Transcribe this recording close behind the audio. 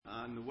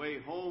way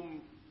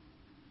home,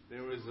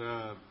 there was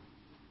a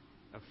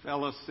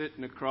fella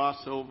sitting across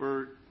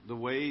over the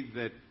way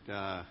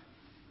that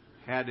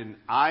had an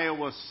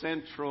Iowa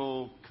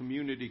Central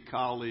Community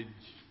College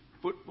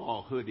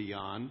football hoodie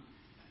on.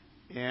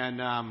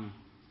 And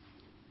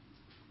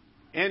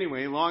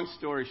anyway, long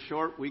story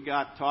short, we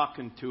got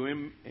talking to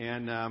him,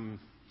 and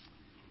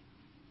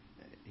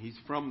he's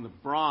from the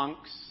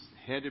Bronx,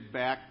 headed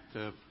back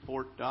to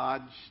Fort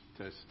Dodge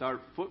to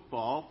start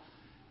football.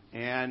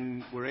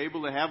 And we're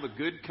able to have a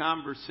good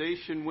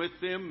conversation with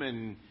him,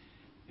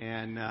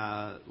 and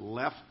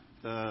left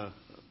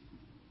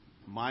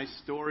my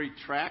story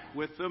track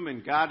with him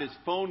and got his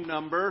phone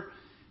number,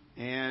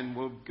 and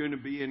we're going to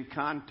be in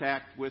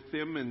contact with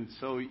him. And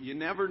so you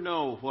never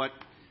know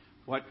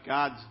what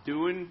God's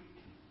doing,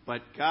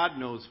 but God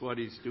knows what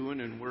He's doing,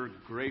 and we're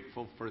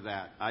grateful for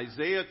that.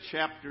 Isaiah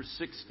chapter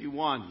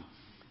 61.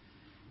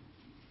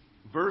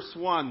 Verse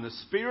 1, the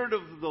Spirit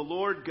of the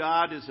Lord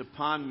God is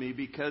upon me,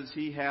 because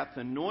He hath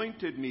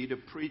anointed me to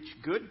preach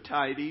good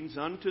tidings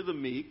unto the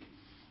meek.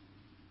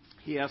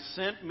 He hath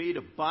sent me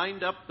to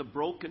bind up the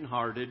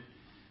brokenhearted,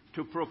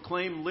 to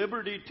proclaim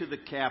liberty to the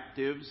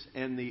captives,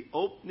 and the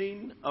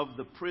opening of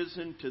the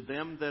prison to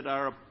them that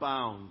are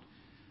bound,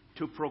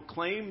 to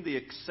proclaim the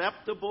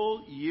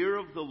acceptable year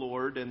of the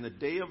Lord, and the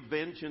day of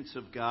vengeance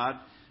of God,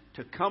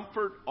 to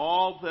comfort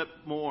all that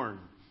mourn,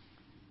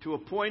 to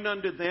appoint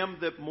unto them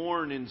that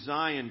mourn in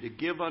Zion, to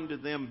give unto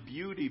them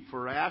beauty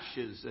for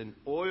ashes, and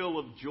oil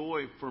of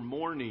joy for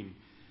mourning,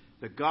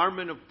 the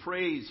garment of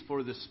praise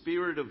for the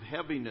spirit of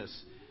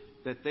heaviness,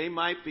 that they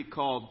might be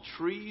called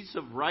trees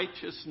of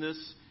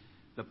righteousness,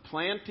 the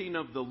planting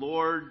of the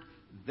Lord,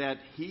 that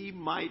He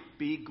might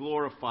be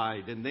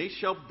glorified. And they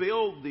shall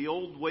build the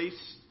old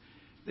wastes,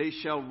 they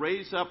shall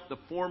raise up the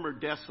former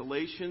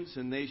desolations,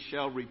 and they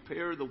shall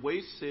repair the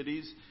waste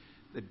cities,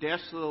 the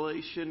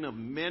desolation of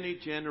many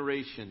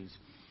generations.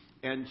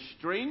 And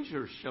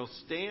strangers shall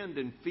stand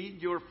and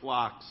feed your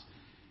flocks,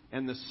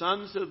 and the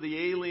sons of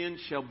the alien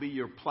shall be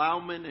your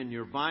plowmen and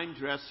your vine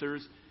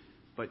dressers.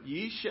 But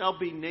ye shall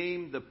be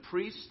named the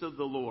priests of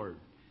the Lord.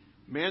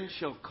 Men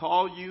shall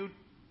call you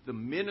the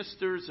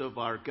ministers of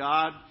our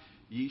God.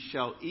 Ye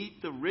shall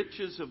eat the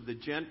riches of the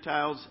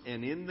Gentiles,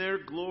 and in their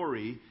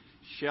glory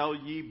shall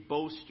ye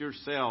boast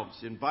yourselves.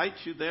 Invite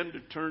you then to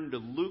turn to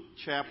Luke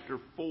chapter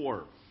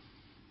 4.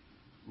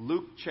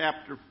 Luke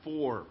chapter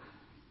 4.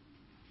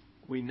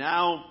 We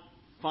now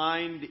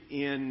find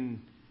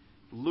in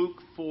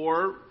Luke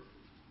 4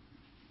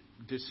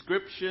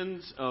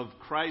 descriptions of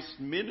Christ's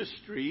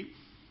ministry,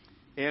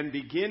 and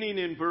beginning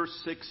in verse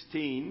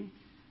 16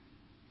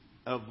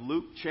 of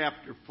Luke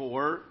chapter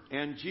 4,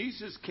 and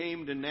Jesus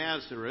came to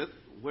Nazareth,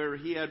 where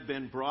He had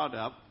been brought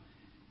up,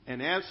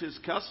 and as His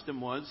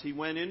custom was, He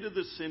went into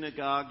the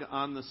synagogue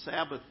on the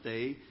Sabbath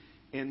day,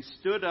 and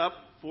stood up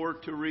for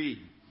to read.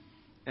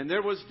 And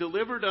there was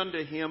delivered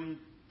unto Him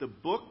the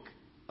book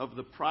of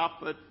the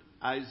prophet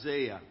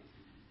Isaiah.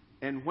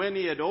 And when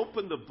He had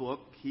opened the book,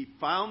 He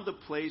found the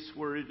place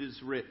where it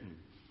is written,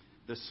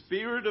 the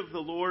Spirit of the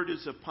Lord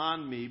is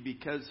upon me,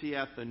 because He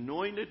hath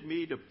anointed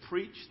me to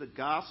preach the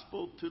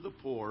gospel to the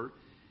poor.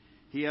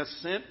 He hath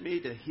sent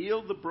me to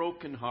heal the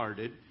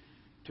brokenhearted,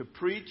 to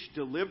preach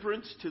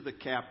deliverance to the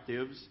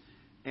captives,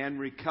 and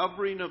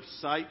recovering of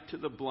sight to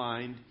the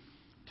blind,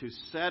 to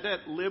set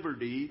at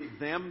liberty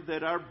them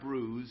that are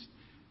bruised,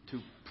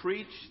 to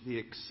preach the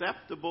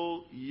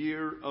acceptable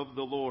year of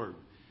the Lord.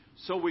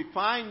 So we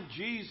find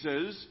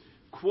Jesus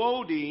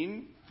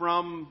quoting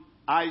from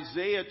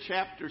Isaiah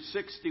chapter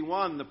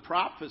 61, the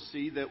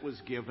prophecy that was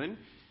given.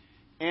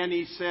 And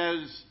He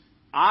says,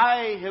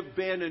 I have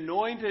been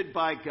anointed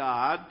by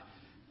God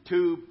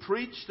to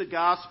preach the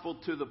gospel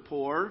to the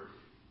poor,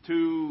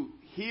 to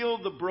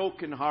heal the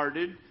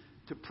brokenhearted,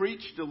 to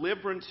preach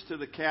deliverance to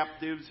the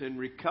captives, and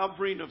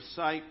recovering of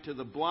sight to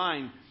the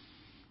blind.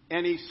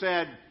 And He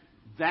said,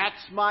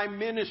 that's my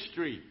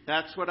ministry.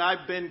 That's what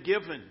I've been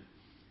given.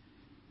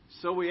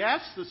 So we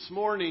asked this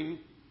morning,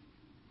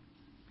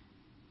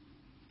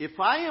 if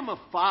I am a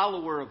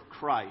follower of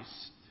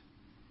Christ,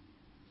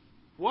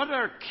 what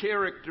are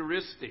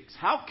characteristics?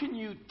 How can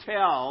you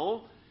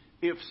tell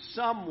if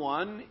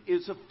someone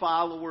is a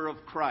follower of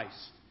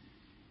Christ?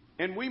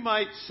 And we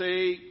might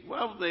say,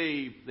 well,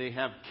 they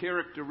have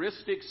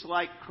characteristics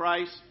like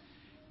Christ.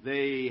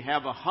 They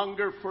have a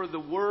hunger for the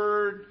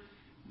Word.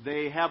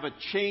 They have a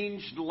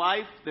changed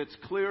life that's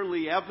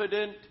clearly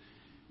evident.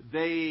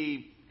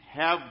 They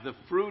have the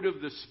fruit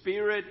of the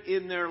Spirit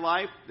in their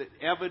life, the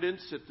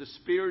evidence that the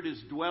Spirit is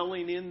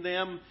dwelling in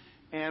them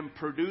and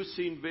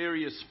producing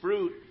various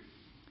fruit.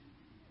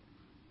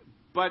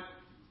 But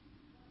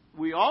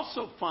we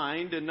also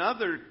find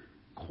another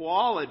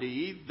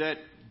quality that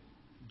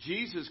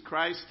Jesus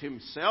Christ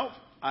Himself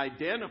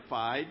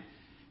identified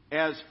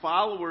as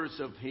followers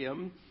of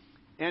Him.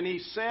 And He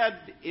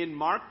said in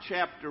Mark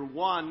chapter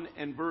 1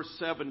 and verse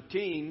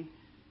 17,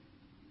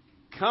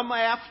 come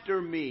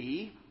after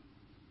me,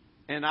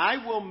 and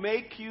I will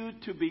make you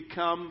to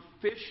become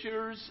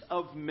fishers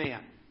of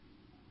men.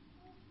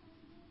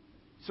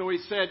 So he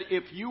said,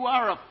 if you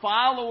are a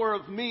follower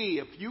of me,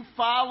 if you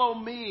follow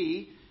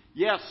me,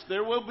 yes,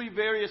 there will be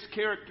various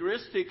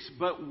characteristics,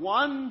 but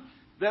one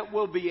that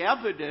will be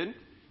evident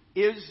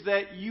is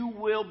that you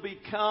will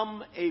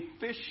become a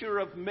fisher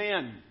of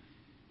men,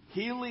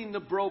 healing the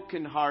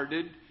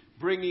brokenhearted,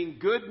 bringing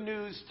good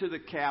news to the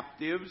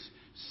captives,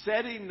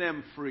 setting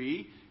them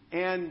free,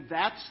 and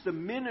that's the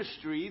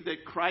ministry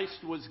that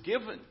Christ was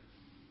given.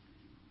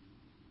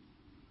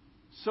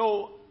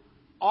 So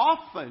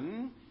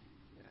often,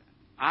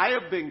 I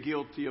have been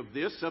guilty of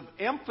this, of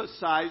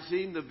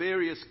emphasizing the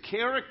various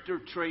character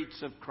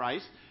traits of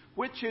Christ,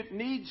 which it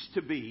needs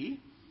to be,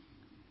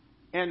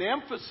 and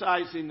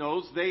emphasizing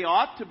those. They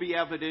ought to be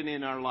evident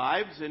in our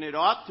lives, and it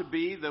ought to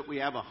be that we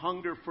have a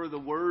hunger for the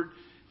Word.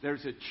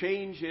 There's a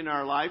change in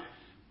our life.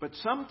 But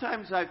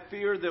sometimes I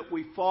fear that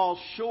we fall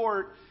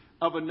short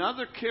of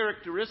another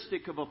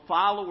characteristic of a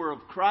follower of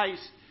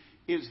Christ,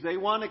 is they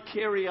want to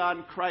carry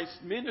on Christ's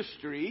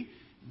ministry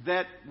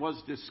that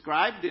was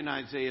described in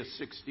Isaiah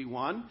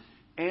 61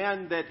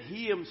 and that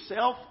he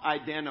himself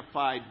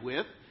identified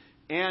with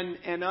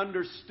and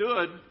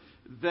understood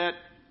that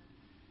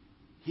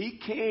he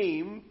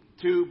came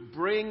to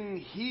bring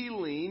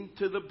healing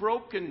to the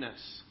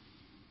brokenness.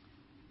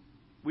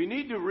 We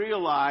need to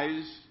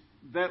realize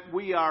that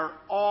we are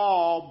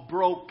all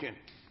broken.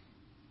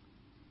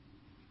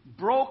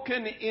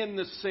 Broken in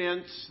the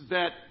sense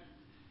that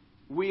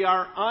we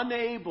are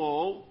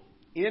unable,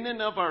 in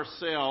and of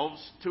ourselves,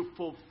 to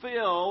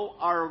fulfill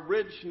our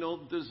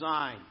original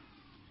design.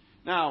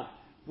 Now,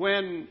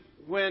 when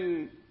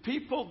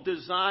people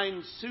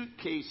designed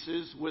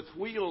suitcases with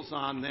wheels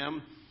on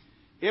them,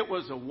 it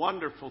was a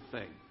wonderful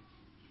thing.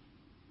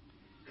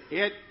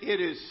 It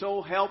is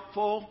so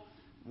helpful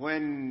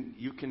when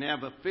you can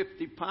have a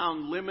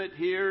 50-pound limit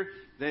here,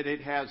 that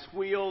it has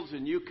wheels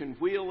and you can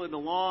wheel it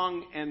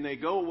along and they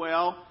go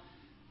well.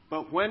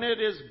 But when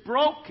it is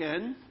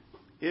broken,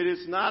 it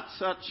is not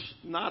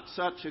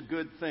such a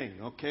good thing,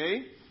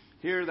 okay?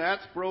 Here,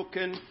 that's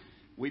broken.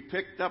 We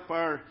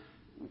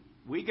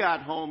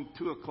got home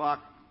 2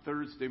 o'clock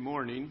Thursday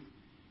morning,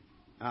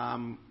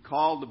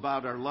 called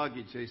about our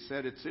luggage. They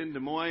said, it's in Des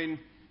Moines,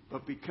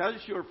 but because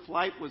your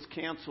flight was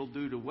canceled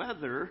due to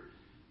weather,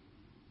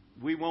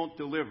 we won't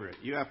deliver it.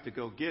 You have to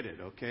go get it,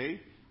 okay?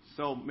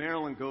 So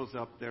Marilyn goes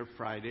up there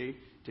Friday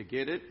to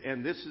get it,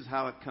 and this is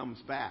how it comes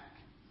back.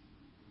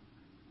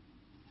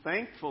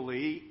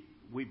 Thankfully,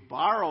 we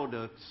borrowed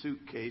a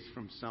suitcase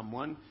from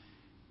someone,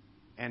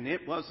 and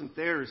it wasn't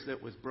theirs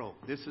that was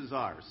broke. This is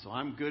ours, so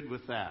I'm good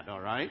with that,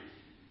 all right?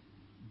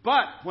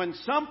 But when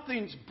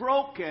something's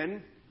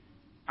broken,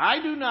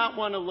 I do not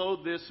want to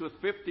load this with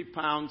 50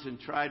 pounds and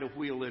try to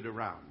wheel it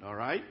around, all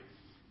right?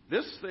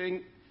 This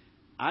thing,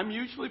 I'm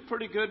usually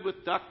pretty good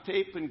with duct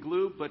tape and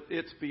glue, but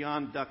it's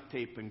beyond duct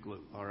tape and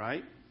glue, all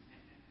right?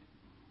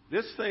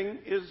 This thing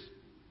is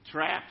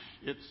trash.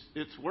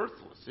 It's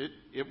worthless.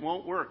 It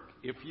won't work.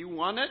 If you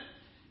want it,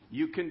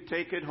 you can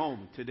take it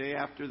home today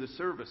after the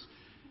service.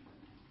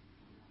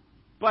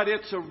 But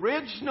its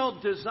original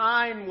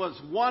design was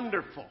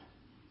wonderful.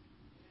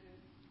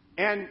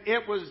 And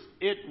it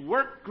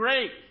worked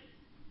great.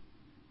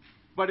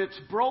 But it's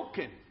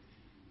broken.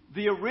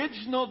 The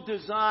original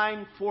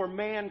design for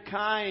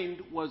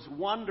mankind was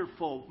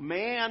wonderful.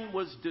 Man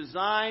was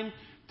designed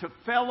to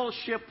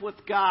fellowship with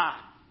God.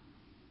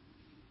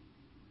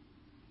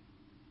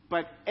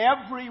 But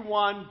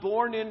everyone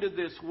born into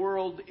this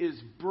world is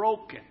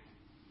broken.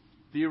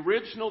 The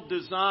original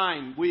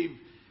design,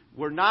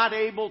 we're not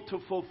able to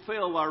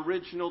fulfill our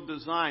original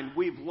design.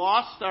 We've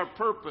lost our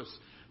purpose.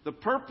 The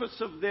purpose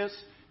of this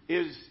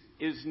is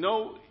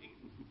no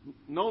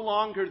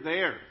longer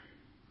there.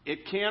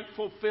 It can't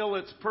fulfill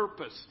its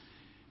purpose.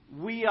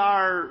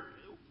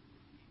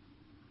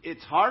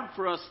 It's hard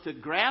for us to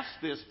grasp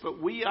this,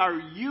 but we are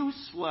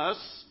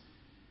useless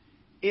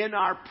in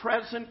our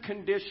present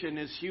condition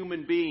as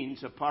human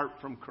beings apart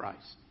from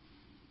Christ.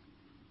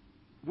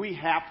 We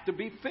have to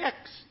be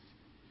fixed.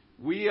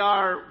 We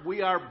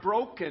are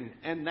broken,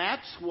 and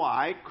that's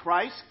why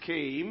Christ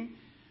came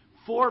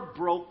for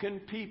broken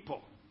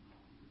people.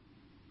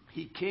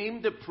 He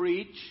came to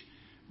preach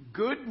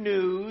good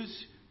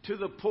news to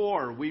the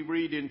poor. We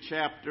read in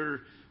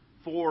chapter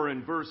 4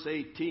 and verse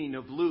 18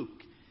 of Luke.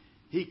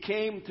 He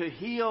came to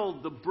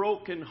heal the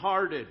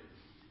brokenhearted,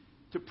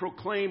 to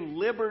proclaim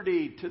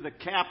liberty to the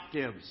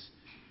captives,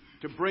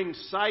 to bring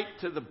sight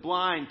to the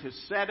blind, to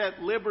set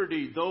at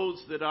liberty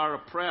those that are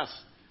oppressed.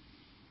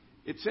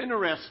 It's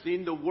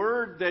interesting, the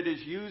word that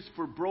is used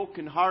for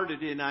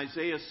brokenhearted in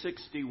Isaiah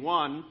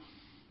 61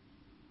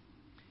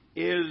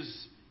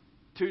 is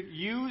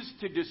used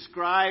to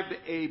describe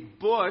a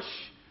bush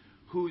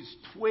whose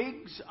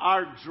twigs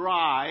are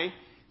dry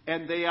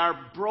and they are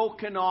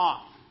broken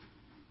off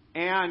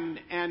and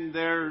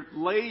they're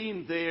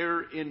laying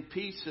there in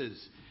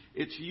pieces.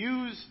 It's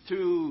used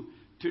to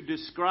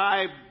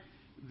describe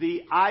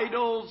the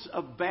idols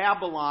of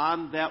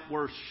Babylon that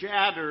were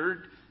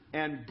shattered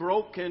and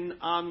broken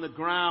on the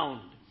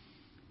ground.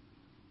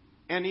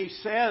 And he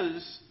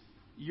says,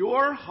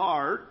 your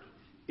heart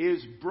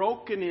is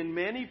broken in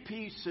many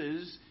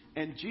pieces,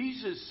 and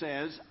Jesus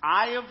says,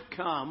 I have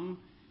come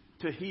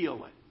to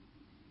heal it.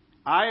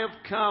 I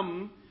have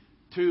come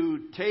to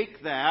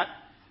take that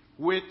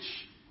which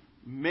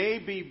may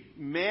be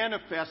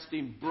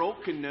manifesting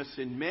brokenness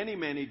in many,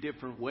 many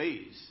different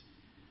ways.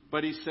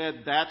 But he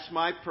said, that's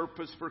my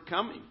purpose for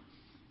coming.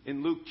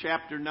 In Luke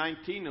chapter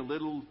 19, a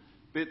little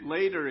bit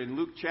later, in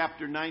Luke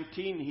chapter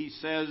 19, he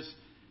says,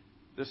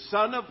 the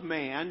Son of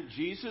Man,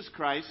 Jesus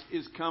Christ,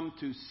 is come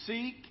to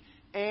seek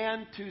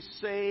and to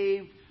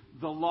save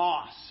the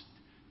lost,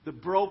 the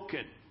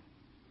broken.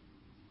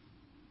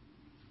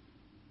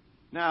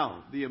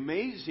 Now, the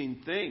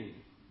amazing thing,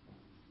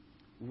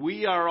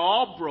 we are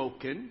all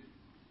broken.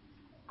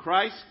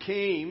 Christ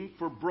came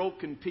for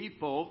broken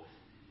people.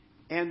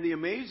 And the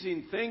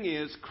amazing thing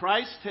is,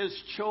 Christ has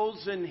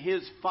chosen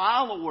His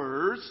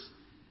followers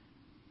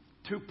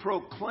to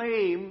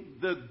proclaim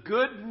the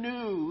good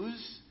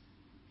news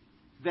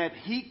that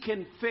He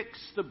can fix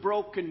the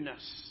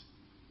brokenness.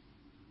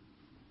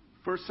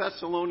 1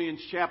 Thessalonians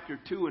chapter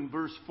 2 and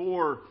verse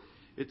 4,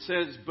 it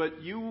says,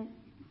 But you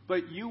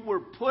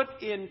were put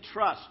in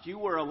trust. You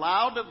were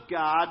allowed of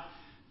God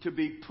to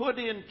be put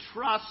in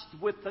trust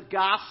with the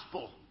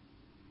gospel.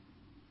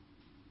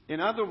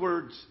 In other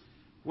words,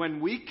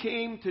 when we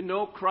came to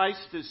know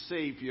Christ as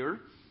Savior,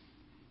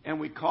 and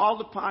we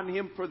called upon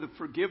Him for the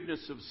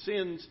forgiveness of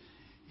sins,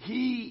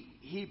 He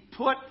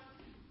put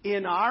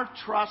in our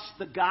trust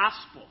the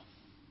gospel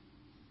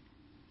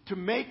to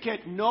make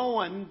it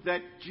known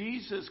that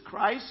Jesus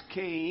Christ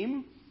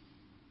came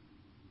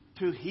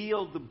to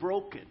heal the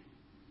broken.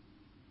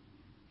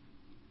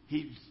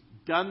 He's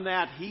done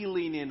that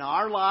healing in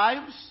our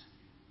lives,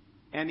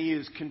 and He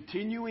is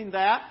continuing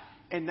that.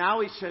 And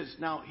now He says,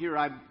 now here,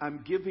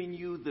 I'm giving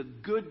you the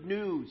good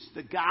news,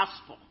 the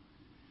gospel,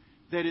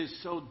 that is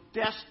so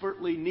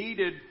desperately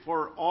needed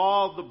for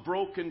all the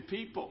broken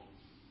people.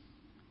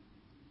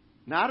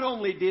 Not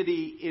only did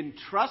He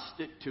entrust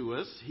it to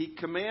us, He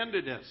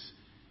commanded us.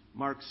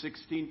 Mark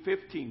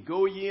 16:15,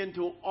 Go ye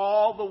into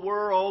all the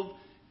world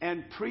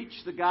and preach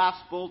the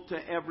gospel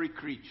to every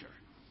creature.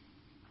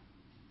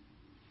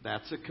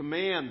 That's a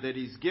command that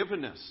He's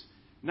given us.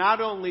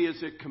 Not only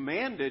is it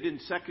commanded, in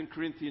 2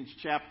 Corinthians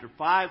chapter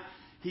 5,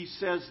 he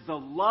says the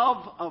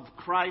love of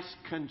Christ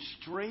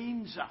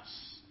constrains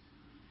us.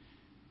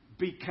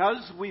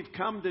 Because we've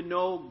come to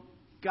know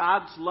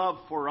God's love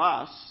for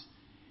us,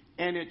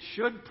 and it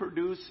should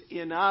produce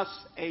in us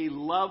a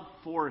love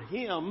for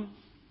Him,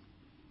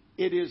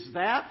 it is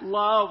that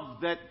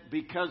love that,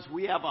 because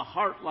we have a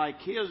heart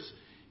like His,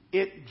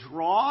 it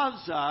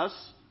draws us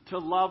to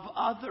love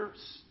others.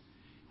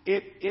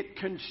 It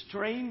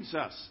constrains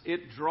us.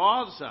 It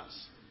draws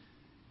us.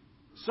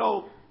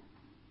 So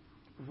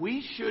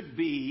we should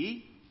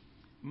be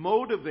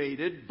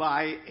motivated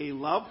by a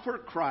love for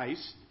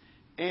Christ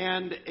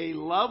and a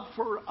love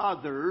for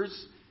others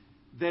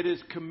that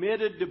is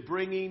committed to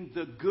bringing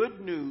the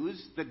good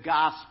news. The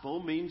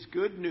gospel means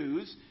good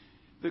news.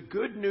 The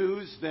good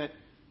news that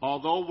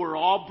although we're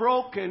all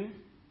broken,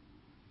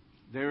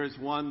 there is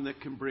one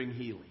that can bring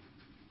healing.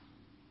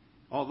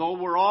 Although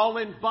we're all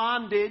in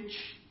bondage,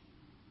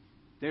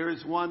 there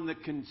is one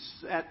that can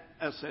set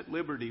us at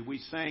liberty. We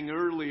sang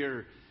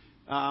earlier,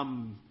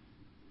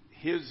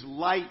 His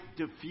light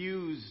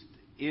diffused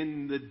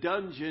in the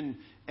dungeon,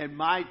 and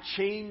my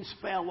chains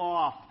fell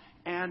off,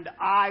 and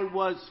I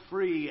was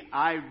free.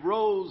 I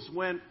rose,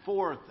 went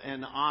forth,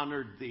 and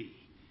honored Thee.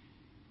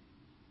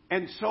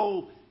 And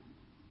so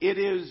it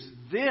is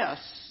this,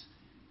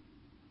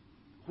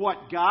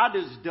 what God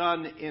has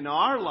done in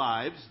our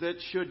lives, that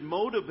should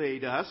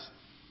motivate us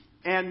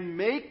and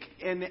make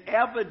an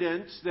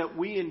evidence that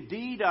we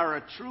indeed are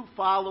a true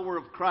follower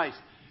of Christ.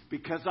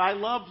 Because I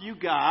love you,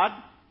 God,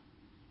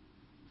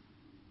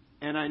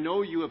 and I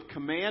know you have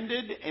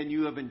commanded and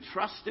you have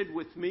entrusted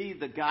with me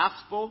the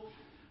gospel.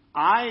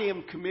 I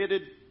am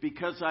committed,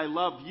 because I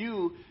love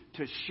you,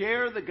 to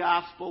share the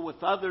gospel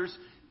with others,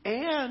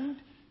 and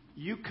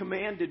you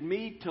commanded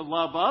me to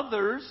love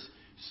others.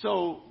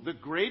 So the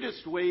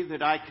greatest way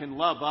that I can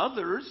love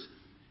others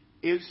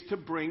is to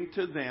bring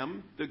to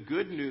them the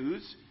good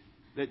news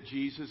that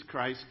Jesus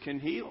Christ can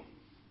heal.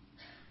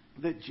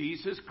 That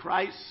Jesus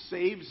Christ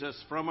saves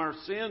us from our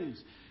sins.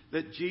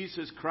 That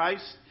Jesus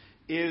Christ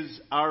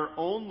is our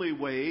only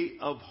way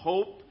of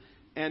hope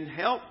and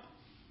help.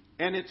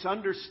 And it's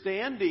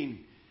understanding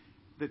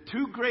the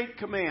two great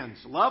commands,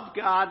 love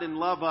God and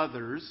love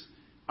others,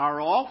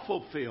 are all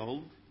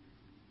fulfilled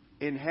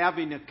in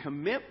having a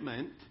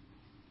commitment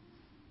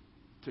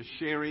to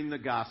sharing the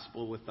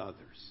gospel with others.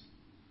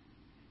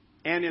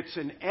 And it's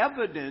an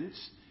evidence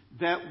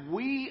that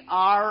we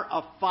are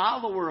a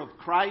follower of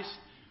Christ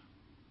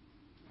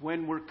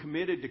when we're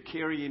committed to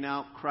carrying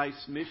out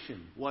Christ's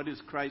mission. What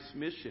is Christ's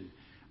mission?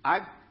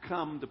 I've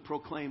come to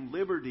proclaim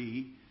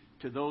liberty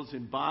to those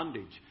in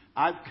bondage.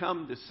 I've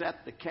come to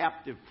set the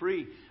captive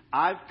free.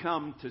 I've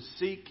come to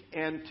seek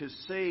and to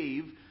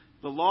save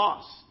the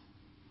lost.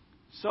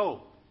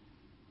 So,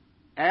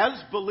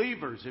 as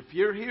believers, if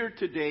you're here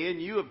today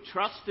and you have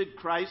trusted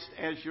Christ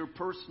as your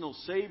personal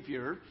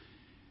Savior,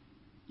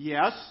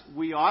 Yes,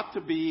 we ought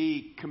to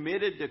be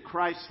committed to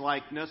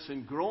Christ-likeness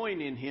and growing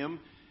in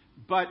Him,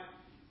 but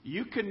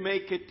you can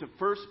make it to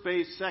first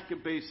base,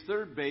 second base,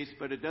 third base,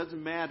 but it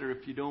doesn't matter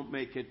if you don't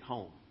make it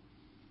home.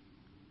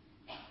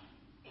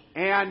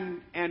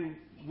 And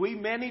we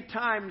many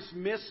times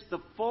miss the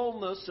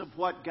fullness of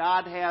what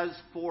God has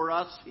for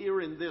us here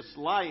in this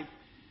life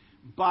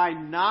by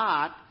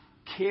not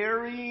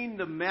carrying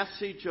the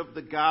message of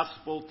the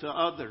gospel to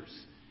others.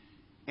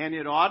 And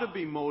it ought to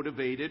be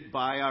motivated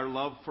by our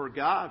love for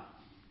God.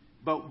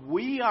 But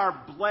we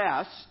are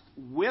blessed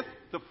with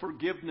the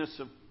forgiveness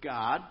of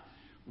God.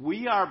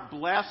 We are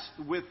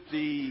blessed with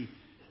the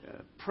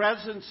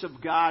presence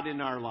of God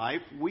in our life.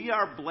 We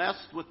are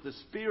blessed with the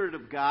Spirit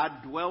of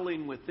God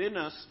dwelling within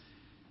us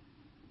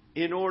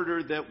in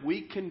order that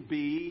we can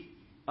be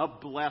a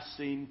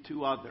blessing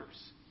to others.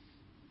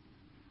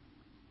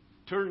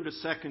 Turn to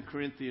 2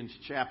 Corinthians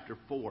chapter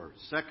 4.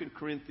 2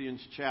 Corinthians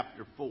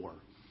chapter 4.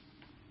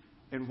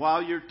 And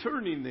while you're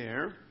turning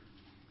there,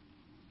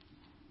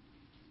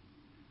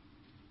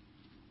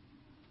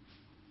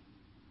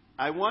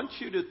 I want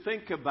you to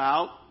think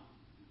about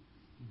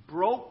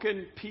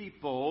broken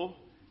people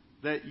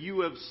that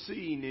you have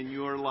seen in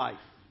your life.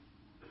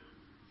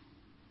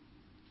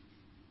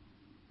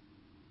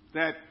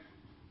 That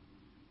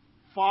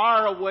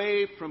far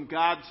away from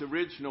God's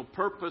original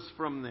purpose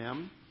from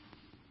them.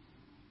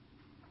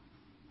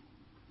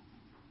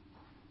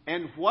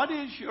 And what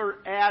is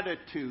your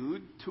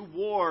attitude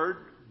toward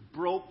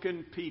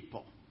broken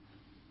people?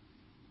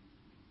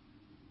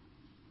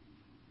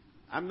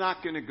 I'm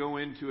not going to go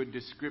into a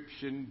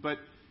description, but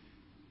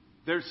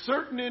there's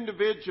certain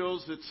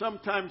individuals that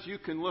sometimes you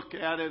can look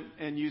at it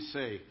and you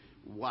say,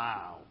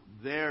 wow,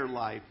 their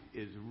life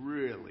is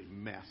really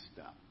messed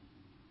up.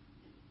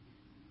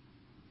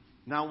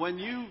 Now, when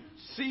you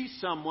see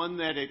someone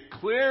that it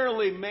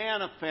clearly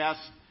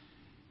manifests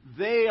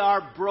they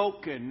are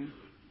broken,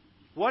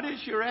 what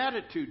is your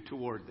attitude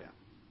toward them?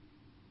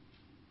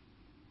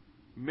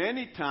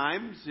 Many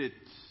times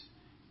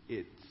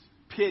it's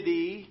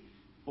pity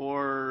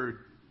or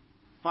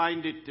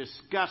find it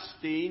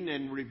disgusting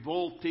and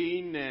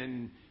revolting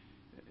and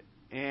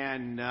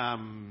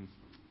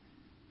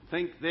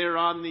think they're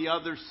on the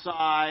other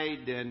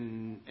side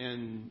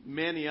and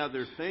many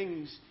other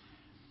things.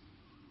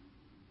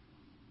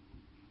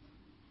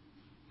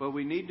 But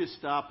we need to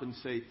stop and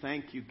say,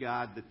 thank you,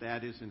 God,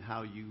 that isn't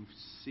how you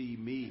see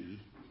me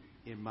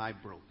in my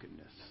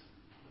brokenness.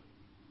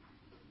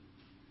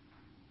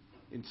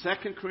 In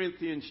 2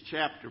 Corinthians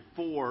chapter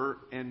 4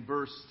 and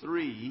verse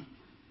 3,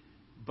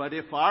 but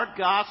if our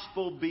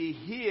gospel be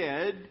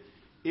hid,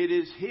 it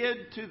is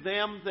hid to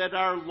them that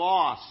are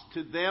lost,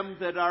 to them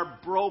that are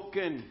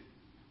broken.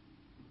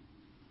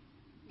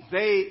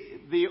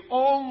 The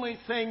only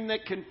thing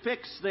that can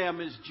fix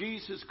them is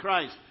Jesus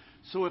Christ.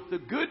 So if the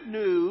good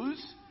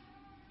news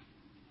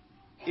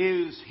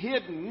is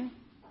hidden,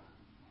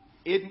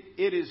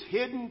 it is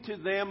hidden to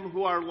them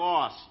who are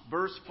lost.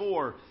 Verse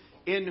 4,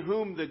 in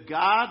whom the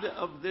God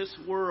of this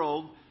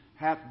world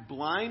hath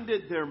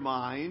blinded their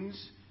minds,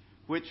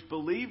 which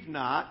believe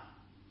not,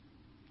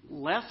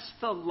 lest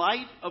the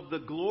light of the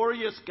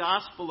glorious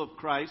gospel of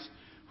Christ,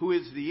 who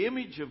is the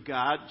image of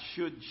God,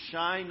 should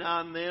shine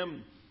on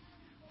them.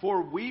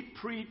 For we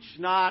preach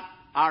not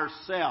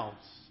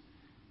ourselves.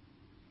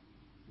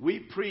 We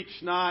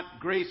preach not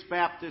Grace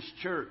Baptist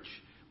Church,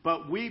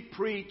 but we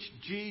preach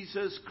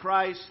Jesus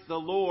Christ the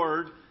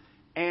Lord,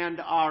 and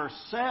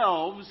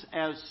ourselves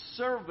as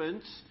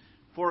servants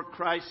for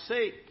Christ's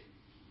sake.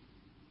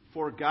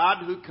 For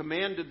God, who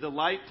commanded the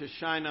light to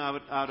shine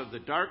out of the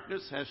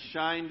darkness, has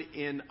shined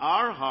in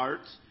our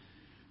hearts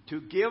to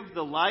give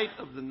the light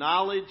of the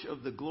knowledge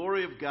of the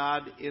glory of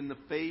God in the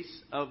face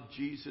of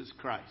Jesus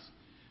Christ.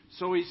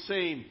 So he's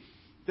saying,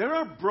 there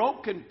are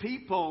broken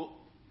people.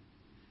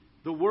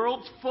 The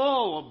world's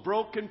full of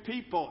broken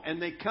people,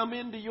 and they come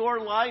into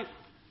your life.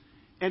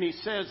 And he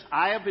says,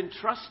 I have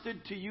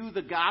entrusted to you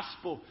the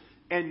gospel,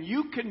 and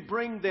you can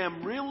bring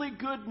them really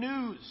good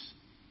news.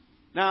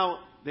 Now,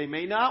 they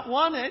may not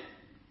want it,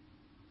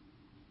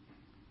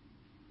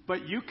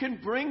 but you can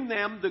bring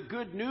them the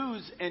good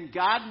news, and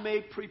God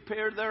may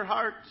prepare their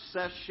hearts.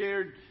 Seth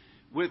shared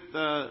with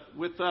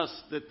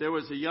us that there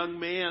was a young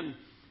man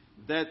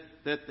that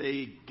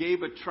they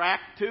gave a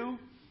tract to,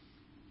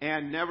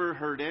 and never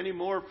heard any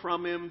more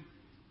from him,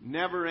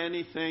 never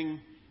anything.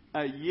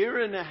 A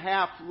year and a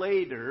half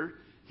later,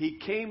 he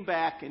came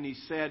back and he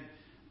said,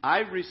 I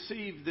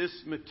received this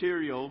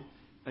material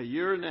a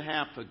year and a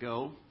half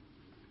ago.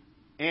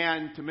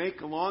 And to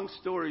make a long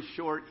story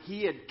short,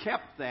 he had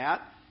kept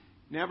that,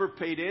 never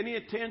paid any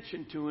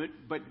attention to it,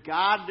 but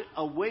God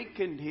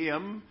awakened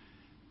him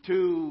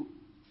to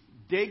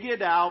dig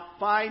it out,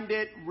 find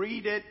it,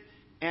 read it,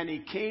 and he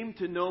came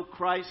to know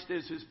Christ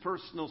as his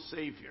personal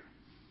Savior.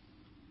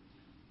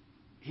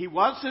 He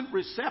wasn't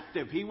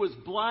receptive. He was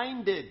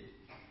blinded.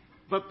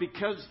 But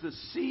because the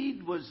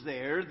seed was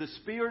there, the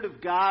Spirit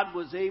of God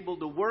was able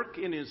to work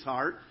in his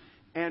heart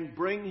and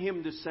bring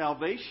him to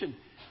salvation.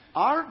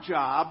 Our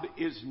job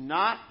is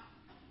not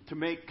to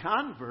make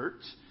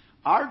converts.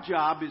 Our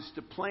job is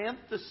to plant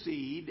the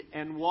seed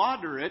and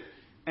water it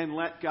and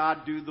let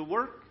God do the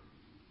work.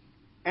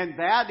 And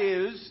that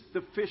is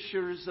the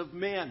fishers of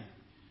men.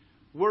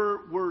 We're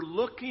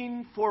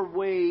looking for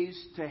ways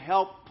to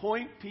help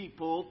point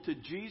people to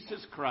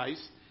Jesus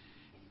Christ.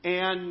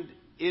 And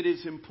it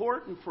is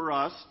important for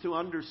us to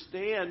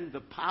understand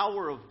the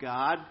power of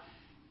God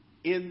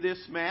in this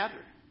matter.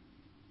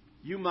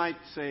 You might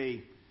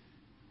say,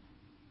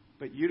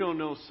 but you don't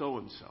know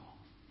so-and-so.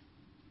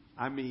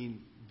 I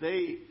mean,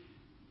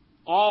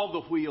 all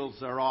the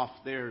wheels are off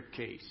their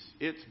case.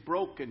 It's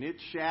broken.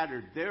 It's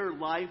shattered. Their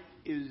life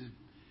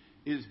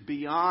is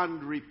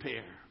beyond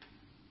repair.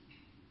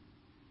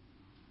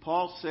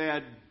 Paul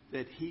said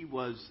that he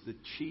was the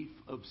chief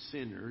of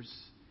sinners.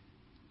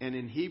 And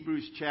in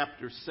Hebrews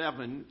chapter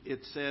 7,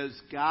 it says,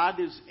 God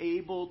is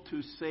able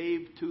to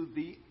save to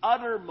the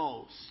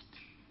uttermost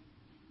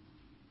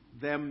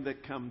them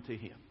that come to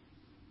him.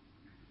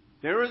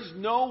 There is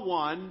no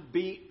one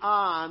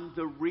beyond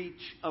the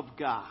reach of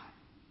God.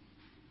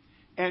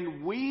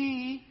 And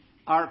we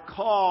are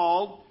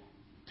called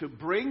to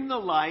bring the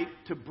light,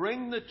 to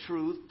bring the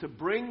truth, to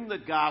bring the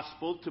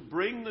gospel, to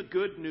bring the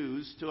good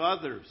news to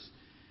others.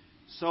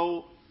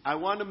 So I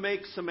want to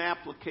make some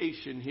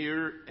application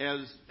here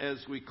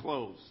as we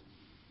close.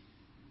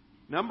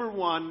 Number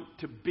one,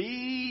 to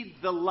be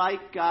the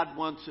light God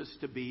wants us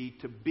to be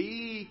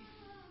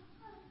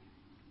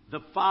the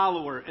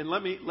follower. And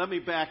let me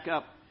back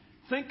up.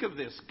 Think of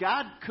this.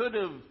 God could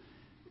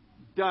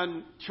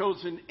have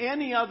chosen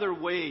any other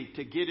way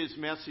to get his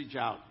message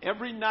out.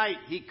 Every night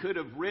he could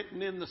have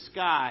written in the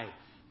sky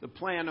the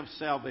plan of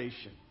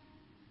salvation.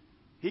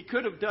 He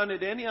could have done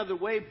it any other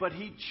way, but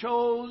he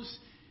chose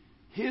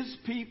his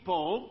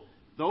people,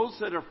 those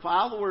that are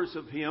followers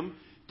of him,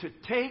 to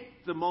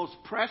take the most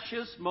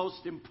precious,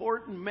 most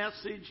important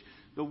message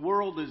the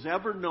world has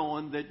ever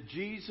known, that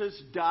Jesus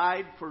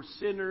died for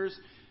sinners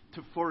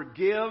to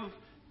forgive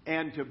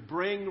and to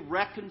bring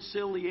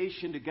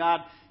reconciliation to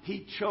God.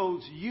 He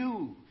chose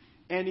you,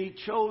 and he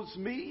chose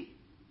me.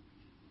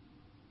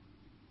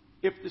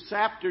 If this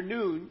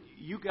afternoon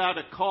you got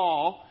a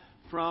call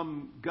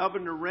from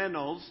Governor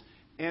Reynolds,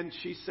 and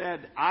she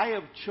said, I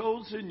have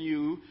chosen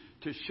you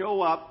to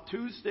show up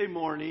Tuesday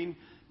morning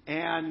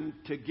and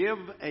to give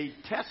a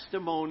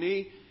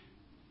testimony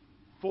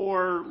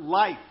for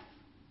life,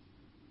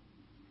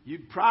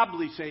 you'd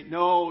probably say,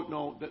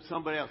 no, that's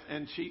somebody else.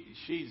 And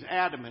she's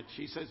adamant.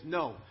 She says,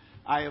 no,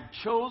 I have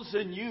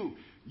chosen you.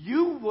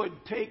 You would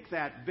take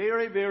that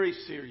very, very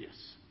serious.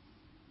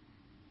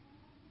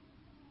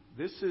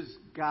 This is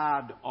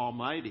God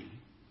Almighty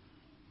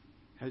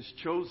has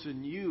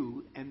chosen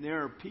you, and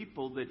there are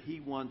people that he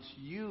wants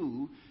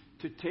you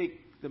to take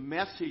the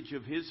message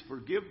of his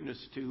forgiveness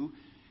to.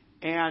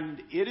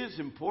 And it is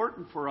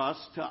important for us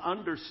to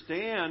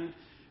understand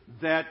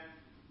that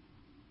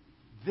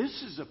this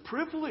is a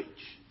privilege.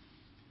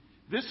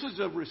 This is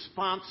a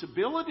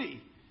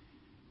responsibility.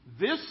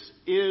 This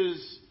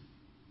is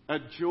a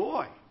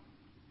joy.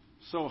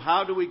 So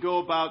how do we go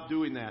about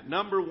doing that?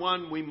 Number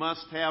one, we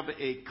must have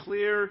a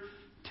clear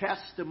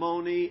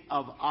testimony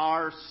of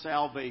our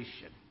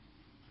salvation.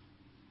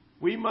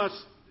 We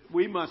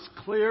must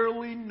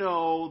clearly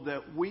know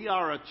that we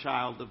are a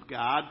child of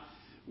God.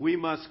 We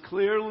must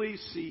clearly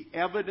see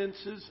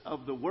evidences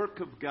of the work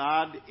of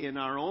God in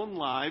our own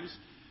lives.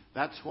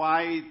 That's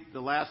why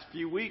the last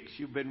few weeks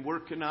you've been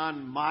working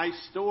on my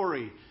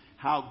story,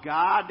 how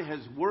God has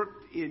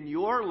worked in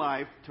your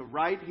life to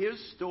write his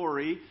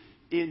story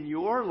in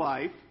your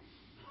life,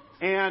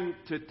 and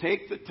to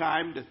take the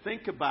time to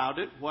think about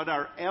it, what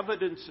are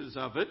evidences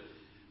of it.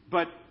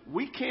 But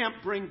we can't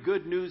bring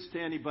good news to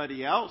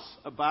anybody else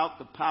about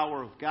the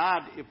power of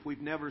God if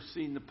we've never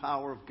seen the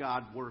power of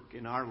God work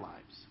in our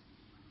lives.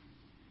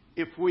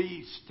 If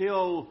we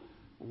still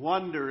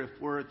wonder if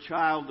we're a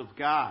child of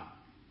God.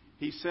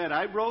 He said,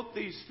 I wrote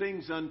these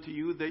things unto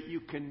you that you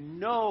can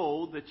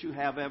know that you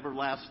have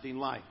everlasting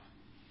life.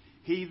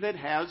 He that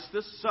has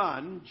the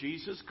Son,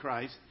 Jesus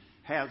Christ,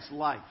 has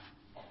life.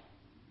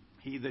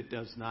 He that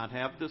does not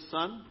have the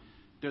Son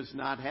does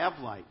not have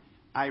life.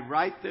 I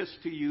write this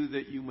to you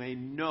that you may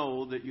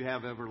know that you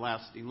have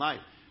everlasting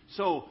life.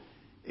 So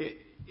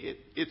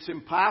it's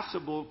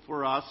impossible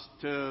for us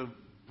to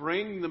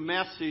bring the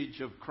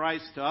message of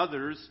Christ to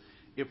others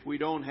if we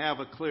don't have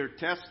a clear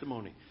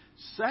testimony.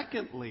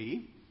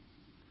 Secondly,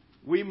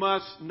 we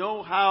must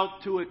know how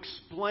to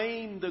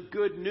explain the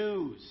good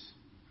news.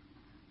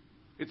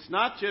 It's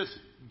not just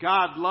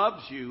God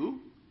loves you.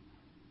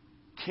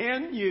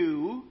 Can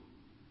you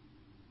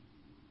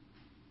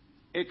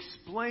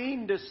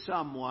explain to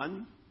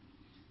someone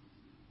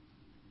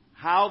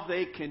how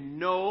they can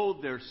know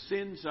their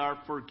sins are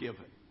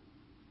forgiven?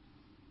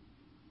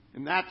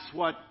 And that's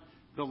what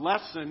the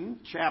lesson,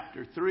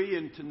 chapter 3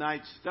 in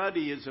tonight's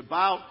study, is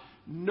about,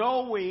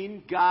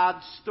 knowing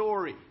God's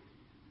story.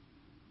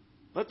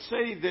 Let's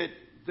say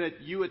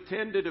that you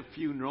attended a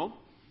funeral,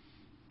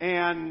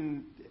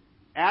 and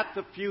at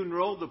the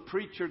funeral the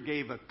preacher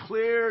gave a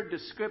clear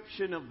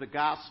description of the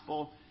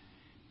gospel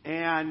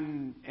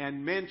and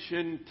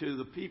mentioned to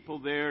the people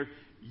there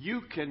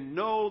you can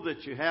know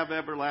that you have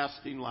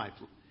everlasting life.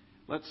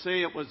 Let's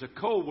say it was a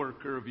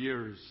co-worker of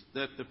yours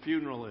that the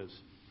funeral is.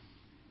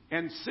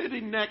 And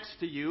sitting next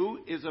to you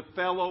is a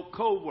fellow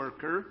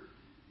co-worker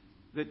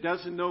that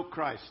doesn't know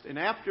Christ. And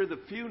after the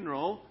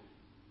funeral,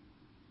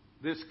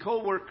 this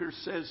co-worker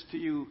says to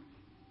you,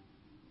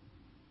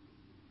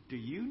 do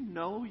you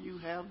know you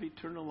have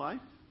eternal life?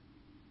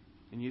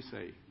 And you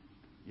say,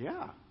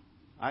 yeah,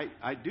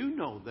 I do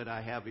know that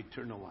I have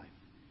eternal life.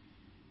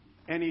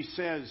 And he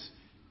says,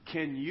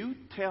 can you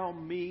tell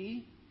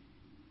me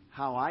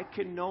how I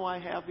can know I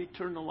have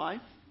eternal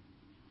life?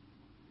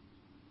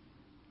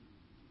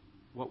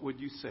 What would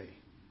you say?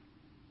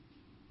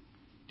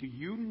 Do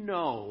you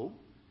know,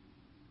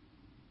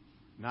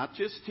 not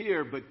just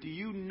here, but do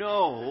you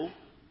know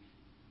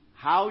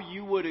how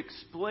you would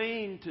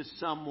explain to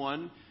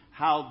someone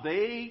how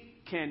they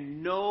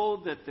can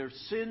know that their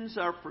sins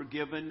are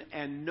forgiven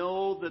and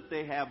know that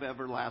they have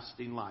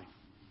everlasting life?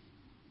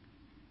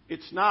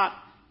 It's not,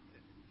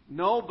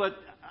 no, but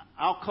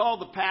I'll call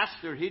the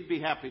pastor. He'd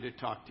be happy to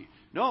talk to you.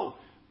 No,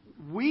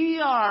 we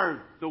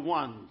are the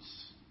ones.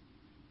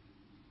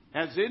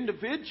 As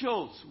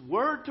individuals,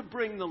 we're to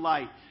bring the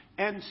light.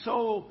 And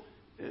so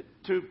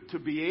to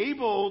be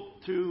able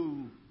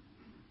to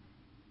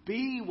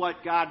be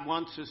what God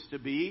wants us to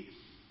be,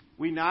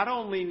 we not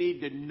only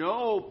need to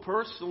know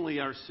personally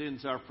our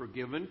sins are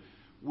forgiven,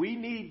 we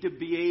need to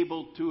be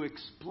able to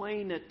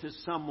explain it to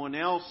someone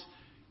else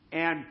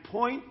and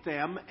point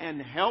them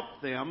and help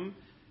them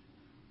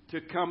to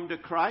come to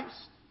Christ.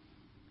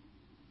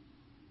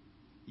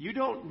 You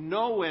don't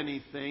know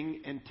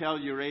anything until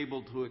you're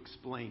able to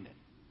explain it.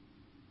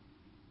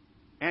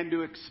 And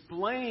to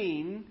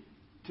explain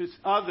to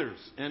others.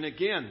 And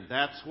again,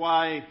 that's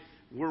why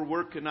we're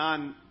working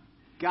on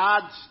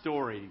God's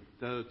story.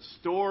 The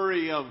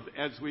story of,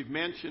 as we've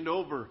mentioned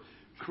over,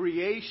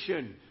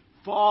 creation,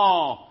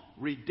 fall,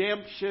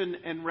 redemption,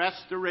 and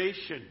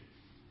restoration.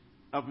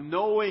 Of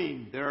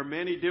knowing. There are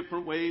many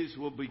different ways.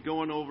 We'll be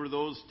going over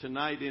those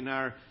tonight in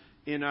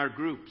our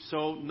group.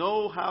 So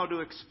know how to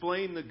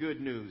explain the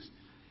good news.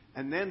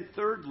 And then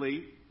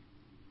thirdly,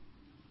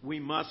 we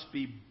must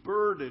be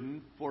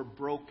burdened for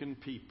broken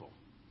people.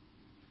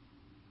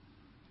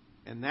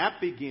 And that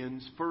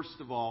begins,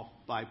 first of all,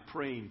 by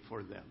praying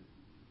for them.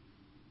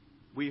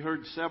 We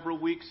heard several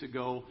weeks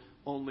ago,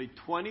 only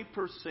 20%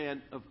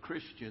 of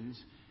Christians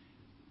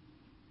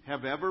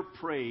have ever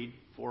prayed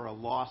for a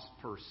lost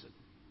person.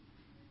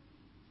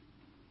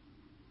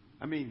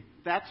 I mean,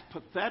 that's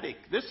pathetic.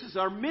 This is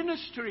our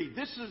ministry.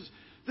 This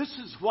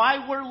is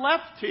why we're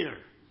left here.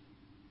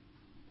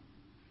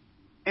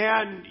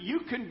 And you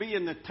can be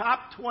in the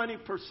top 20%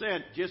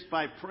 just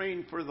by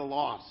praying for the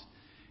lost.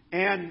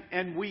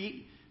 And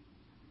we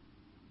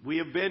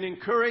have been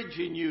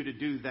encouraging you to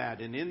do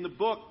that. And in the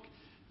book,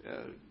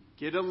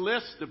 get a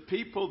list of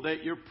people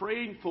that you're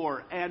praying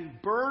for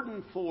and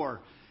burdened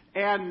for.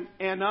 And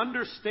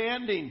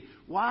understanding,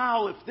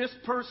 wow, if this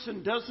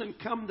person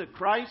doesn't come to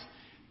Christ,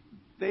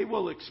 they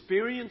will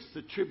experience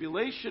the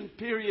tribulation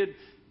period.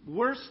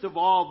 Worst of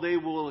all, they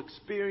will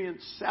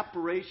experience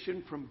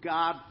separation from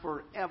God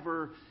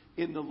forever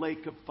in the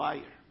lake of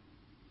fire.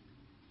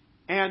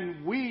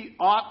 And we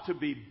ought to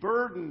be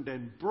burdened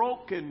and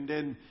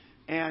broken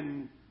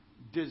and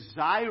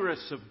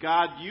desirous of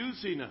God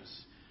using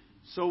us.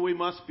 So we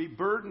must be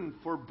burdened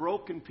for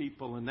broken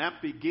people. And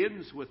that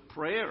begins with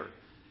prayer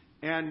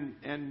and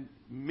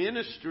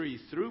ministry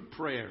through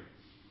prayer.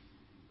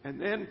 And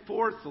then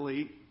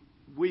fourthly,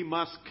 we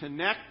must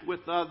connect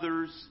with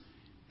others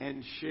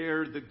and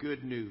share the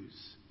good news.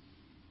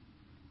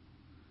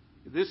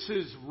 This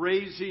is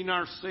raising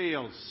our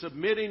sails,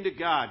 submitting to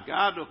God.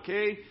 God,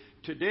 okay,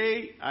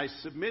 today I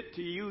submit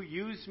to you.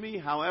 Use me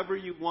however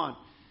you want.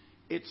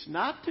 It's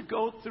not to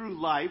go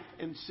through life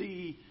and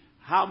see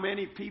how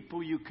many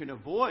people you can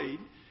avoid.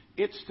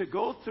 It's to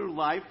go through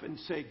life and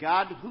say,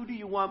 God, who do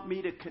you want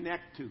me to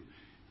connect to?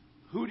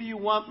 Who do you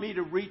want me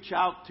to reach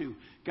out to?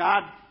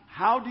 God,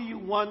 how do you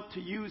want to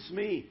use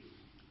me?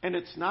 And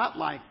it's not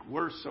like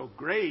we're so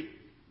great.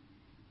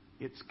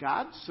 It's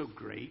God's so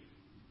great.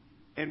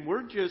 And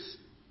we're just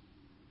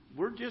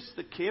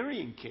the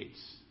carrying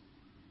case.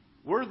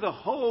 We're the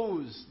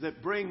hose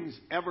that brings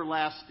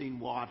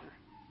everlasting water,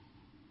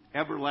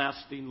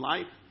 everlasting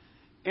life.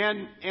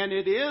 And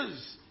it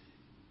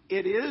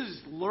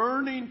is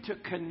learning to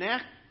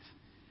connect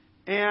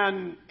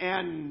and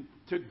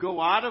to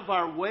go out of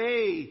our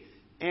way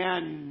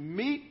and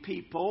meet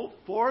people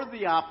for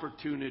the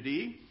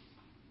opportunity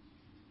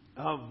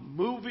of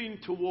moving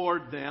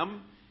toward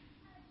them,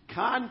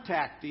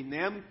 contacting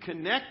them,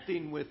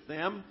 connecting with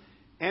them,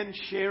 and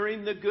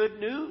sharing the good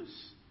news.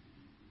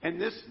 And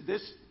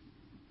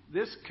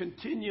this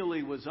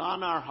continually was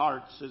on our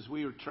hearts as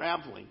we were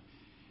traveling.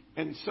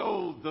 And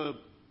so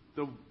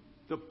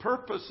the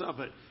purpose of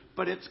it,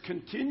 but it's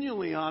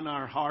continually on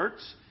our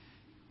hearts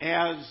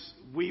as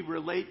we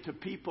relate to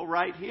people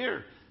right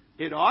here.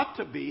 It ought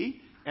to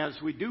be as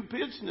we do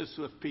business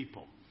with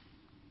people.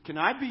 Can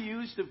I be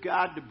used of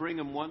God to bring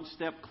them one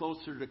step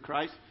closer to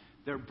Christ?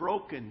 They're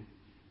broken.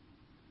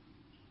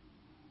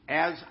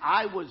 as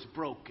I was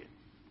broken.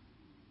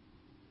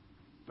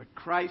 But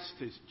Christ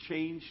has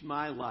changed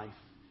my life.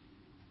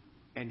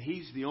 And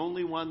He's the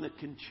only one that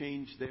can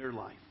change their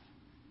life.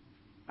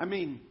 I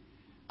mean,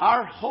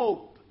 our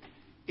hope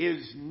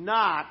is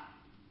not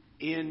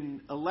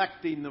in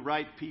electing the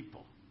right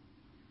people.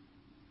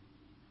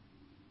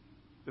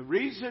 The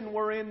reason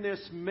we're in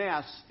this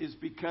mess is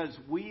because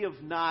we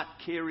have not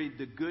carried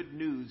the good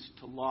news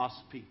to lost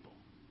people.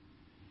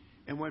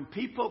 And when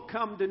people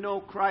come to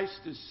know Christ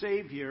as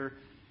Savior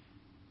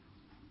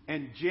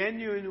and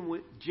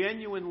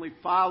genuinely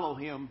follow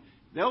Him,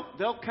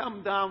 they'll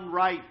come down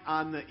right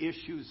on the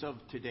issues of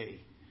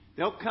today.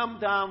 They'll come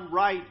down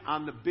right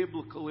on the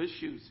biblical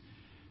issues.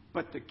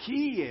 But the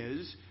key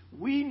is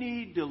we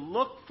need to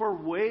look for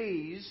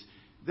ways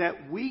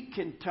that we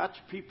can touch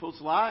people's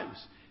lives.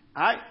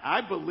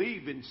 I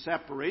believe in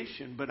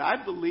separation, but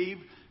I believe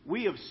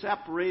we have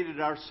separated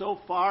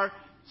ourselves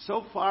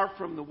so far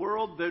from the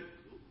world that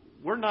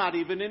we're not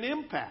even an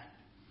impact.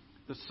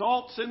 The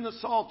salt's in the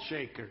salt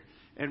shaker.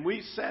 And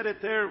we set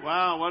it there.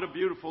 Wow, what a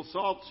beautiful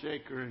salt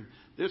shaker. And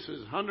this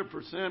is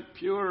 100%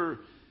 pure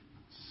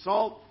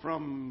salt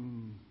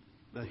from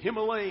the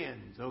Himalayas,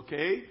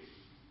 okay?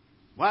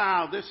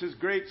 Wow, this is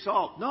great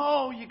salt.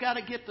 No, you got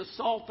to get the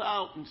salt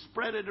out and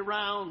spread it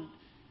around.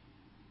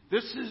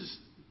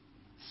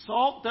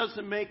 Salt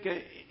doesn't make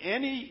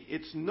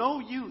it's no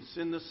use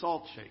in the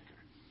salt shaker.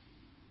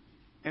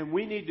 And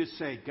we need to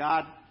say,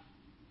 God,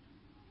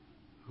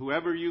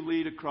 whoever you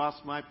lead across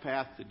my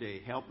path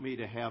today, help me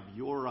to have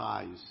your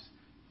eyes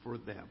for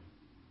them.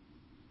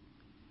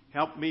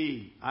 Help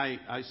me.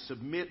 I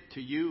submit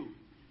to you.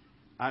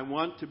 I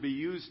want to be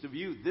used of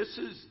you. This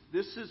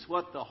is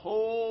what the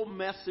whole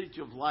message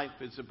of life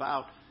is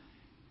about.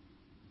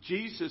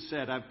 Jesus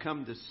said, I've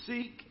come to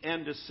seek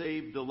and to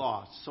save the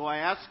lost. So I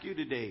ask you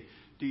today,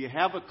 do you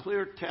have a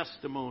clear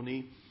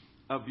testimony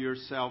of your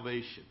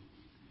salvation?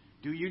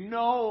 Do you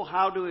know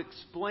how to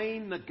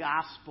explain the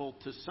gospel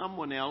to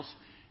someone else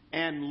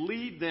and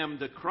lead them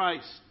to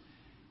Christ?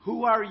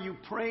 Who are you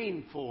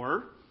praying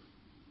for?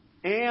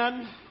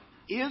 And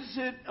is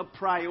it a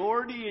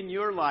priority in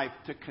your life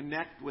to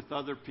connect with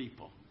other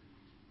people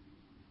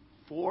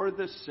for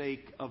the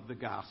sake of the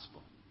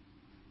gospel?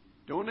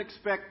 Don't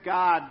expect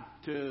God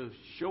to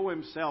show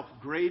Himself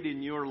great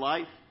in your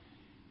life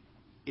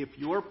if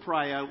your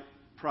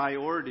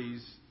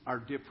priorities are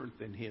different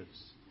than His.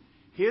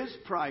 His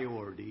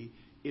priority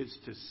is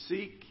to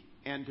seek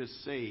and to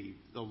save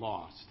the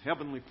lost.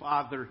 Heavenly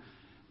Father,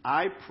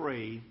 I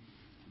pray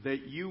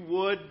that you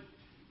would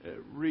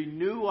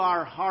renew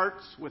our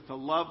hearts with a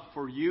love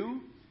for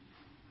you.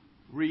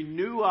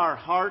 Renew our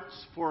hearts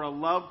for a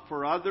love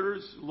for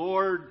others.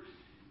 Lord,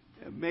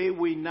 may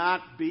we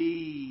not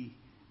be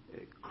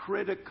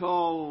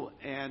critical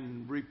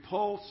and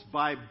repulsed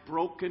by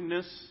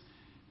brokenness,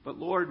 but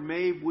Lord,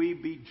 may we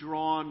be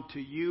drawn to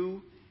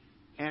you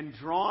and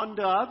drawn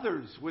to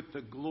others with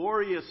the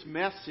glorious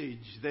message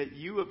that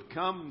you have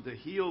come to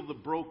heal the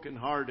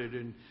brokenhearted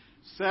and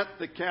set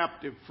the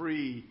captive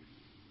free.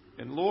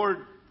 And Lord,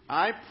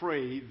 I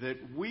pray that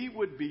we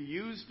would be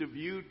used of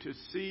you to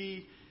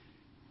see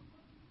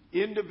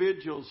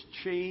individuals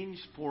change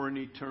for an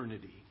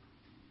eternity.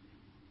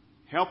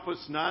 Help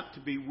us not to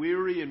be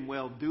weary in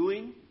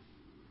well-doing,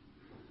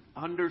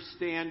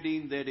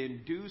 understanding that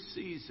in due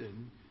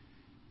season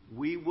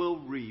we will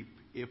reap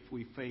if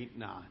we faint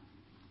not.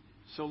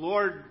 So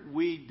Lord,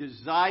 we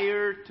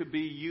desire to be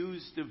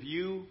used of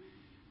you.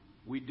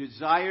 We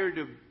desire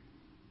to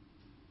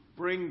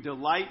bring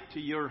delight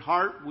to your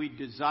heart. We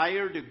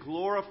desire to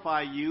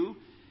glorify you.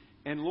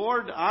 And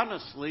Lord,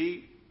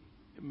 honestly,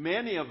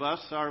 many of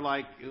us are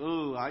like,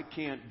 oh, I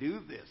can't do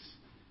this.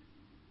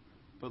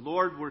 But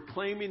Lord, we're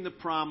claiming the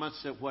promise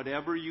that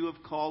whatever you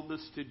have called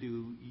us to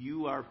do,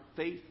 you are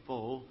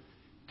faithful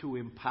to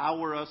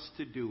empower us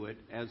to do it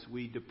as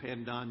we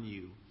depend on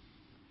you.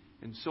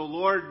 And so,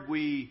 Lord,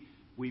 we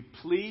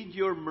plead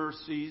your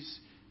mercies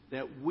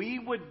that we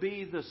would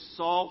be the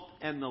salt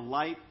and the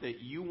light that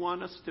you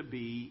want us to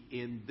be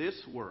in this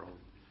world.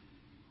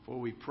 For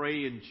we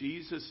pray in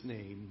Jesus'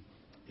 name,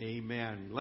 amen.